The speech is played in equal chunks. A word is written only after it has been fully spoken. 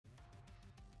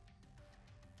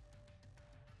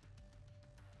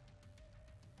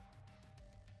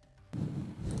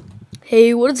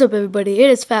Hey, what is up everybody? It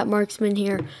is Fat Marksman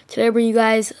here. Today I bring you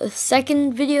guys a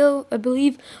second video, I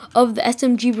believe, of the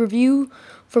SMG review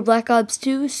for Black Ops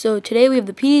 2. So today we have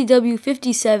the PDW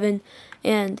 57,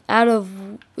 and out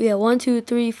of 1, 2,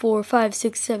 3, 4, 5,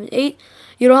 6, 7, 8,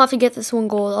 you don't have to get this one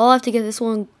gold. All I have to get this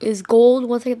one is gold.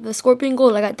 Once I get the Scorpion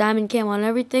gold, I got diamond camo and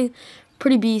everything.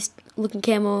 Pretty beast looking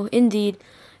camo indeed.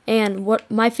 And what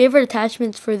my favorite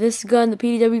attachments for this gun, the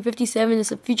PDW 57,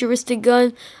 is a futuristic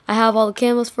gun. I have all the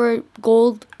camos for it.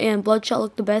 Gold and Bloodshot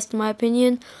look the best in my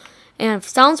opinion. And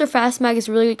Silencer Fast Mag is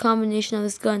a really good combination of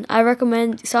this gun. I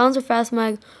recommend Silencer Fast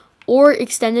Mag or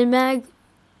Extended Mag.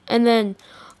 And then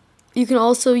you can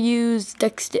also use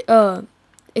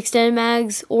Extended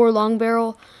Mags or Long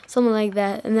Barrel, something like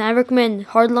that. And then I recommend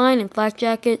Hardline and Flak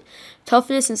Jacket,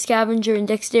 Toughness and Scavenger, and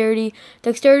Dexterity.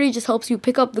 Dexterity just helps you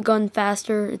pick up the gun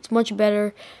faster. It's much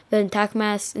better than Tac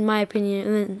Mask in my opinion.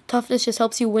 And then Toughness just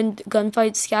helps you win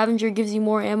gunfights. Scavenger gives you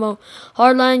more ammo.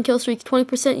 Hardline kill streaks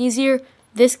 20% easier.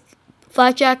 This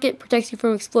Flak Jacket protects you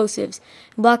from explosives.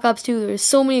 In Black Ops 2, there's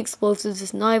so many explosives,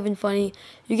 it's not even funny.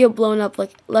 You get blown up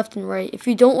like left and right. If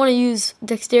you don't want to use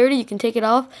Dexterity, you can take it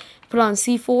off, put on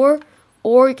C4,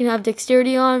 or you can have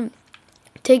Dexterity on,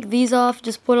 take these off,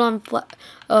 just put on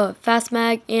Fast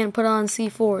Mag, and put on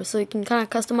C4. So you can kind of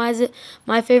customize it.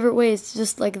 My favorite way is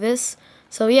just like this.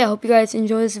 So yeah, hope you guys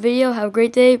enjoy this video. Have a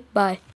great day. Bye.